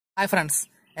Hi friends,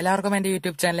 എല്ലാവർക്കും എൻ്റെ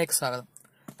YouTube ചാനലിലേക്ക് സ്വാഗതം.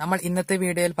 നമ്മൾ ഇന്നത്തെ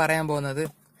വീഡിയോയിൽ പറയാൻ പോകുന്നത്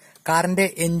കാറിന്റെ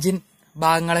എഞ്ചിൻ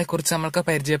ഭാഗങ്ങളെക്കുറിച്ച് നമ്മൾക്ക്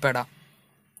പരിചയപ്പെടാം.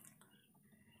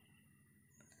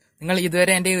 നിങ്ങൾ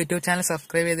ഇതുവരെ എൻ്റെ യൂട്യൂബ് ചാനൽ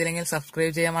സബ്സ്ക്രൈബ് ചെയ്തില്ലെങ്കിൽ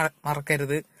സബ്സ്ക്രൈബ് ചെയ്യാൻ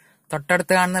മറക്കരുത്.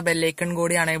 തൊട്ടടുത്ത് കാണുന്ന ബെല്ലൈക്കൺ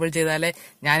കൂടി അണേബിൾ ചെയ്താലേ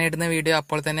ഞാൻ ഇടുന്ന വീഡിയോ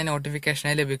അപ്പോൾ തന്നെ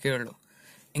നോട്ടിഫിക്കേഷനായി ലഭിക്കുകയുള്ളൂ.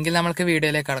 എങ്കിൽ നമ്മൾക്ക്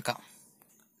വീഡിയോയിലേക്ക് കടക്കാം.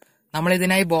 നമ്മൾ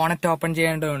ഇതിനായി ബോണറ്റ് ഓപ്പൺ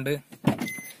ചെയ്യേണ്ടതുണ്ട്.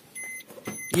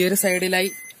 ഈ ഒരു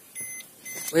സൈഡിലായി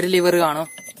ഒരു ലിവർ കാണും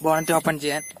ബോണറ്റ് ഓപ്പൺ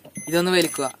ചെയ്യാൻ. ഇതൊന്ന്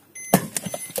വലിക്കുക.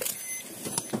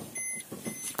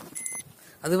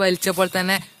 അത് വലിച്ചപ്പോൾ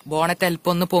തന്നെ ബോണറ്റ്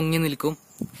അല്പം ഒന്ന് പൊങ്ങി നിൽക്കും.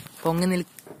 പൊങ്ങി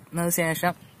നിൽക്കുന്നതിന്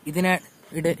ശേഷം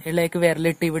ഇതിനിടയിലേക്ക്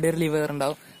വിരലിട്ട് ഇവിടെ ഒരു ലിവർ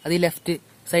ഉണ്ടാവും. അത് ഈ ലെഫ്റ്റ്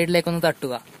സൈഡിലേക്കൊന്ന്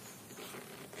തട്ടുക.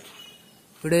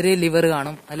 ഇവിടെ ഒരു ലിവർ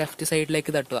കാണും, ആ ലെഫ്റ്റ്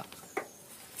സൈഡിലേക്ക് തട്ടുക.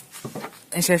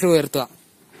 അതിനുശേഷം ഉയർത്തുക.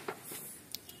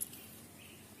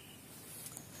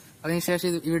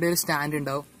 അതിനുശേഷം ഇവിടെ ഒരു സ്റ്റാൻഡ്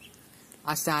ഉണ്ടാവും,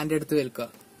 ആ സ്റ്റാൻഡ് എടുത്ത് വലിക്കുക.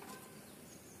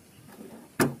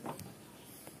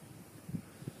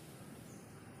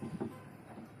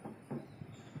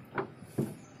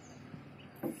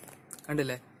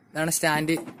 കണ്ടില്ലേ, ഇതാണ്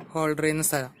സ്റ്റാൻഡ് ഹോൾഡർ ചെയ്യുന്ന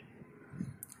സ്ഥലം.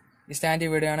 ഈ സ്റ്റാൻഡ്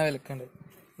ഇവിടെയാണ് വലിക്കേണ്ടത്.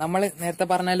 നമ്മൾ നേരത്തെ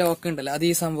പറഞ്ഞ ലോക്ക് ഉണ്ടല്ലോ, അത്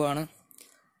ഈ സംഭവമാണ്.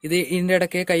 ഇത് ഇതിൻ്റെ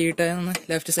ഇടയ്ക്ക് കൈയിട്ട്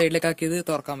ലെഫ്റ്റ് സൈഡിലേക്ക് ആക്കിയത്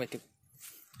തുറക്കാൻ പറ്റും.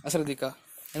 അത് ശ്രദ്ധിക്കുക.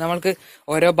 നമ്മൾക്ക്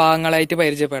ഓരോ ഭാഗങ്ങളായിട്ട്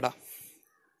പരിചയപ്പെടാം.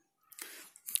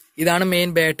 ഇതാണ്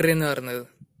മെയിൻ ബാറ്ററി എന്ന് പറയുന്നത്.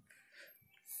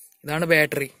 ഇതാണ്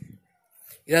ബാറ്ററി.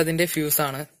 ഇത് അതിന്റെ ഫ്യൂസ്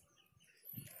ആണ്.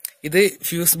 ഇത്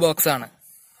ഫ്യൂസ് ബോക്സ് ആണ്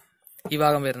ഈ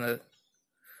ഭാഗം വരുന്നത്.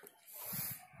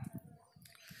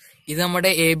 ഇത് നമ്മുടെ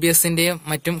ABSന്റെയും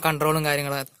മറ്റും കൺട്രോളും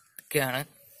കാര്യങ്ങളൊക്കെയാണ്.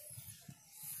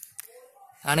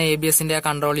 ആണ് ABSന്റെ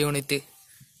കൺട്രോൾ യൂണിറ്റ്.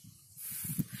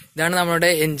 ഇതാണ് നമ്മുടെ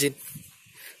എഞ്ചിൻ.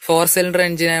 4 സിലിണ്ടർ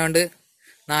എഞ്ചിൻ ആയതുകൊണ്ട്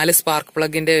 4 സ്പാർക്ക്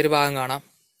പ്ലഗിന്റെ ഒരു ഭാഗം കാണാം.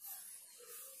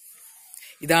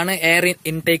 ഇതാണ് എയർ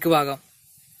ഇൻടേക്ക് ഭാഗം.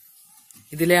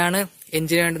 ഇതിലെയാണ്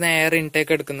എഞ്ചിന് വേണ്ടുന്ന എയർ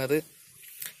ഇൻടേക്ക് എടുക്കുന്നത്.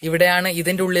 ഇവിടെയാണ്,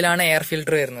 ഇതിന്റെ ഉള്ളിലാണ് എയർ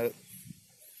ഫിൽട്ടർ വരുന്നത്.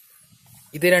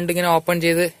 ഇത് രണ്ടും ഇങ്ങനെ ഓപ്പൺ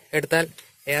ചെയ്ത് എടുത്താൽ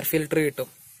എയർ ഫിൽട്ടർ കിട്ടും.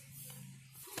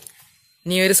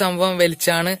 ഇനി ഒരു സംഭവം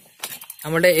വലിച്ചാണ്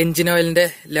നമ്മുടെ എഞ്ചിൻ ഓയിലിന്റെ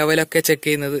ലെവലൊക്കെ ചെക്ക്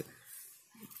ചെയ്യുന്നത്.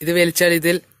 ഇത് വലിച്ചാൽ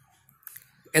ഇതിൽ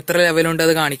എത്ര ലെവലുണ്ട്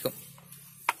അത് കാണിക്കും.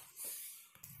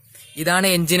 ഇതാണ്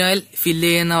എഞ്ചിൻ ഓയിൽ ഫില്ല്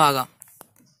ചെയ്യുന്ന ഭാഗം.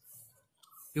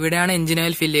 ഇവിടെയാണ് എഞ്ചിൻ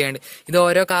ഓയിൽ ഫില്ല് ചെയ്യേണ്ടത്. ഇത്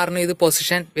ഓരോ കാറിനും ഇത്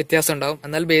പൊസിഷൻ വ്യത്യാസം ഉണ്ടാവും.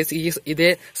 എന്നാൽ ഇതേ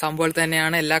സംഭവം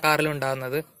തന്നെയാണ് എല്ലാ കാറിലും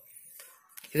ഉണ്ടാകുന്നത്.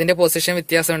 ഇതിന്റെ പൊസിഷൻ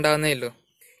വ്യത്യാസം ഉണ്ടാകുന്നേ ഉള്ളൂ.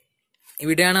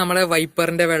 ഇവിടെയാണ് നമ്മുടെ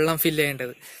വൈപ്പറിന്റെ വെള്ളം ഫില്ല്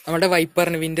ചെയ്യേണ്ടത്. നമ്മുടെ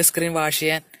വൈപ്പറിന് വിൻഡ് സ്ക്രീൻ വാഷ്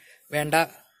ചെയ്യാൻ വേണ്ട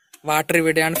വാട്ടർ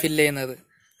ഇവിടെയാണ് ഫില്ല് ചെയ്യുന്നത്.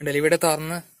 ഉണ്ടല്ലോ, ഇവിടെ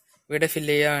തുറന്ന് ഇവിടെ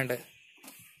ഫില്ല് ചെയ്യാൻ വേണ്ടത്.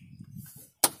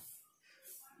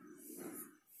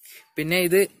 പിന്നെ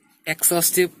ഇത്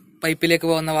എക്സോസ്റ്റ് പൈപ്പിലേക്ക്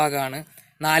പോകുന്ന ഭാഗമാണ്.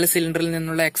 4 സിലിണ്ടറിൽ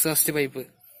നിന്നുള്ള എക്സോസ്റ്റ് പൈപ്പ്,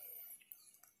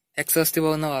 എക്സോസ്റ്റ്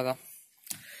പോകുന്ന ഭാഗം.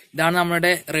 ഇതാണ്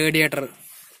നമ്മുടെ റേഡിയേറ്റർ.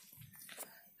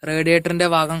 റേഡിയേറ്ററിന്റെ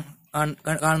ഭാഗം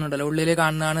കാണുന്നുണ്ടല്ലോ, ഉള്ളിൽ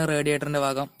കാണുന്നതാണ് റേഡിയേറ്ററിന്റെ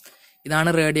ഭാഗം. ഇതാണ്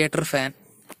റേഡിയേറ്റർ ഫാൻ.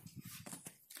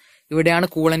 ഇവിടെയാണ്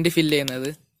കൂളന്റ് ഫില്ല്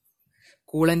ചെയ്യുന്നത്.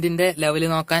 കൂളന്റിന്റെ ലെവൽ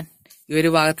നോക്കാൻ ഈ ഒരു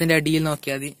ഭാഗത്തിന്റെ അടിയിൽ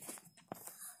നോക്കിയാൽ മതി.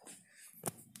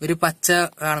 ഒരു പച്ച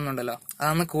കാണുന്നുണ്ടല്ലോ,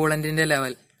 അതാണ് കൂളന്റിന്റെ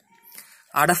ലെവൽ.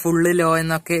 അവിടെ ഫുള്ള് ലോ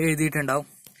എന്നൊക്കെ എഴുതിയിട്ടുണ്ടാവും.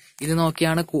 ഇത്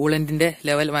നോക്കിയാണ് കൂളന്റിന്റെ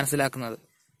ലെവൽ മനസ്സിലാക്കുന്നത്.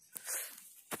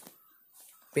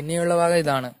 പിന്നെയുള്ള ഭാഗം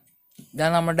ഇതാണ്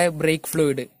നമ്മുടെ ബ്രേക്ക്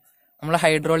ഫ്ലൂയിഡ്. നമ്മളെ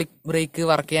ഹൈഡ്രോളിക് ബ്രേക്ക്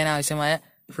വർക്ക് ചെയ്യാൻ ആവശ്യമായ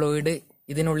ഫ്ലൂയിഡ്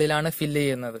ഇതിനുള്ളിലാണ് ഫില്ല്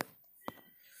ചെയ്യുന്നത്.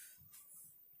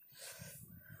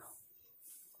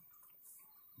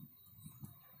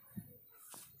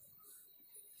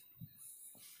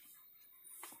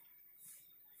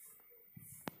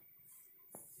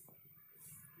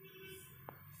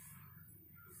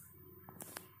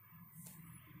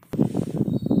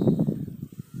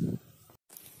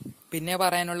 പിന്നെ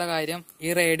പറയാനുള്ള കാര്യം, ഈ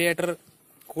റേഡിയേറ്റർ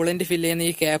കൂളന്റ് ഫില്ല് ചെയ്യുന്ന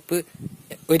ഈ ക്യാപ്പ്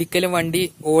ഒരിക്കലും വണ്ടി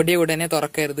ഓടിയ ഉടനെ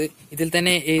തുറക്കരുത്. ഇതിൽ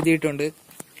തന്നെ എഴുതിയിട്ടുണ്ട്.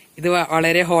 ഇത്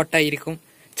വളരെ ഹോട്ടായിരിക്കും.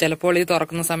 ചിലപ്പോൾ ഇത്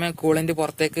തുറക്കുന്ന സമയം കൂളന്റ്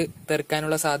പുറത്തേക്ക്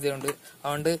തെറിക്കാനുള്ള സാധ്യതയുണ്ട്.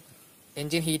 അതുകൊണ്ട്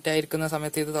എഞ്ചിൻ ഹീറ്റായിരിക്കുന്ന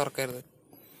സമയത്ത് ഇത് തുറക്കരുത്.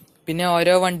 പിന്നെ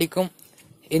ഓരോ വണ്ടിക്കും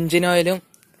എഞ്ചിൻ ഓയിലും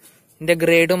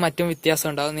ഗ്രേഡും മറ്റും വ്യത്യാസം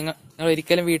ഉണ്ടാകും. നിങ്ങൾ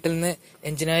ഒരിക്കലും വീട്ടിൽ നിന്ന്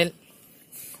എഞ്ചിൻ ഓയിൽ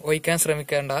ഒഴിക്കാൻ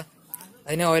ശ്രമിക്കേണ്ട.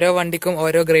 അതിന് ഓരോ വണ്ടിക്കും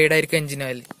ഓരോ ഗ്രേഡായിരിക്കും എഞ്ചിൻ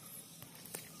ഓയിൽ.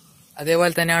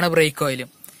 അതേപോലെ തന്നെയാണ് ബ്രേക്ക് ഓയിലും.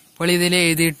 ഇപ്പോൾ ഇതിൽ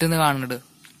എഴുതിയിട്ടെന്ന് കാണുന്നുണ്ട്,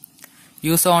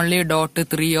 use only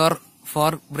 .3 or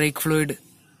 4 brake fluid.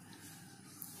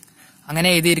 അങ്ങനെ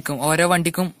എഴുതിയിരിക്കും. ഓരോ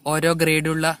വണ്ടിക്കും ഓരോ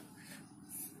ഗ്രേഡുള്ള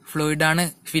ഫ്ലൂയിഡാണ്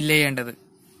ഫില്ല് ചെയ്യേണ്ടത്.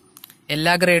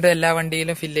 എല്ലാ ഗ്രേഡും എല്ലാ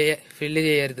വണ്ടിയിലും ഫില്ല്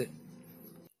ചെയ്യരുത്.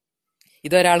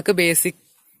 ഇതൊരാൾക്ക് ബേസിക്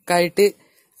ആയിട്ട്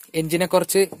എഞ്ചിനെ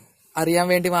കുറിച്ച് അറിയാൻ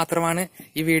വേണ്ടി മാത്രമാണ്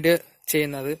ഈ വീഡിയോ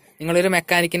ചെയ്യുന്നത്. നിങ്ങളൊരു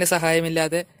മെക്കാനിക്കിന്റെ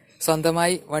സഹായമില്ലാതെ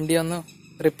സ്വന്തമായി വണ്ടിയൊന്നും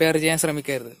റിപ്പയർ ചെയ്യാൻ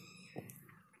ശ്രമിക്കരുത്.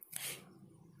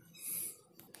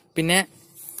 പിന്നെ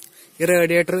ഈ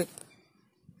റേഡിയേറ്റർ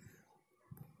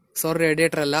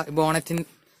അല്ല,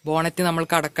 ബോണറ്റ്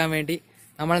നമ്മൾക്ക് അടക്കാൻ വേണ്ടി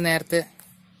നമ്മൾ നേരത്തെ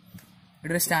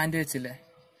ഇവിടെ ഒരു സ്റ്റാൻഡ് വെച്ചില്ലേ,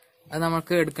 അത്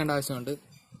നമുക്ക് എടുക്കേണ്ട ആവശ്യമുണ്ട്.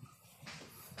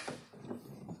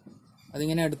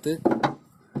 അതിങ്ങനെ എടുത്ത്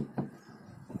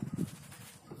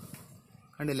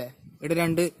കണ്ടില്ലേ, ഇവിടെ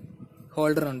 2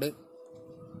 ഹോൾഡർ ഉണ്ട്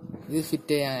ഇത്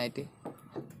ഫിറ്റ് ചെയ്യാനായിട്ട്.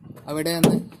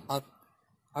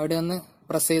 അവിടെ ഒന്ന്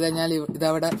പ്രസ് ചെയ്ത് കഴിഞ്ഞാൽ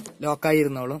ഇതവിടെ ലോക്കായി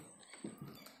ഇരുന്നോളും.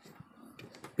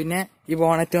 പിന്നെ ഈ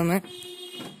ബോണറ്റ് ഒന്ന്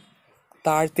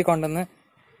താഴ്ത്തി കൊണ്ടുവന്ന്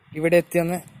ഇവിടെ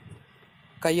എത്തിയൊന്ന്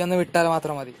കൈയൊന്ന് വിട്ടാൽ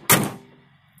മാത്രം മതി,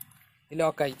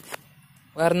 ലോക്കായി.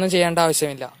 വേറൊന്നും ചെയ്യേണ്ട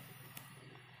ആവശ്യമില്ല.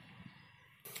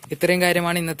 ഇത്രയും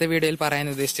കാര്യമാണ് ഇന്നത്തെ വീഡിയോയിൽ പറയാൻ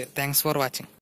ഉദ്ദേശിച്ചത്. Thanks for watching.